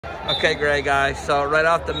Okay, Gray, guys. So right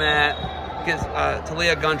off the mat, against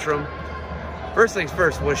Talia Guntram. First things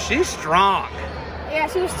first, was she strong? Yeah,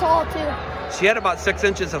 she was tall too. She had about 6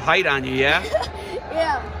 inches of height on you, yeah?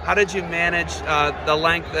 Yeah. How did you manage the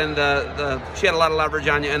length and she had a lot of leverage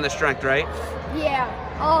on you and the strength, right? Yeah.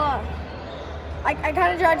 I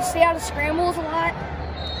kind of tried to stay out of scrambles a lot.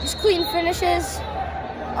 Just clean finishes.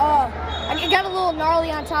 I got a little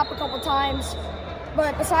gnarly on top a couple times,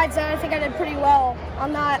 but besides that, I think I did pretty well.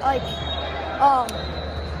 I'm not like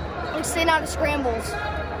staying out of scrambles.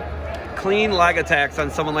 Clean leg attacks on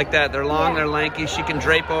someone like that. They're long, Yeah. they're lanky. She can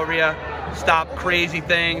drape over you, stop crazy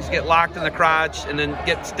things, get locked in the crotch, and then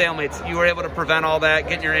get stalemates. You were able to prevent all that,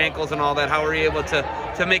 getting your ankles and all that. How were you able to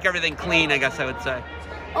make everything clean, I guess I would say?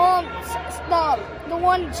 The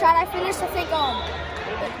one shot I finished, I think,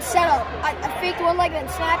 setup. I faked one leg and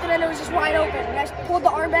then snapped it, and it was just wide open. And I pulled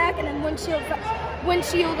the arm back, and then windshield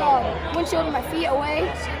my feet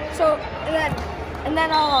away. So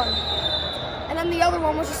and then the other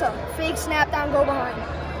one was just a fake snap down, go behind.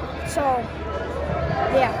 So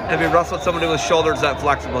yeah. Have you wrestled somebody with shoulders that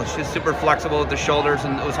flexible? She's super flexible with the shoulders,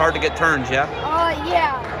 and it was hard to get turns, yeah?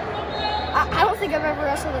 Yeah. I don't think I've ever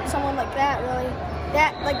wrestled with someone like that, really.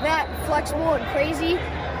 That flexible and crazy,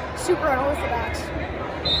 super unorthodox.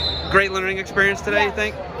 Great learning experience today, you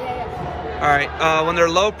think? Yeah. All right. When they're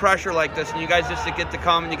low pressure like this, and you guys just get to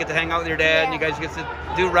come and you get to hang out with your dad, and you guys get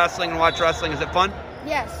to do wrestling and watch wrestling, is it fun?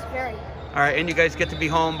 Yes, very. All right, and you guys get to be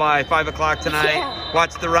home by 5 o'clock tonight. Yeah.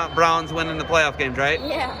 Watch the Browns win in the playoff games, right?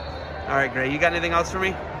 Yeah. All right, great. You got anything else for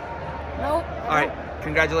me? Nope. All right.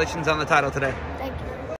 Congratulations on the title today.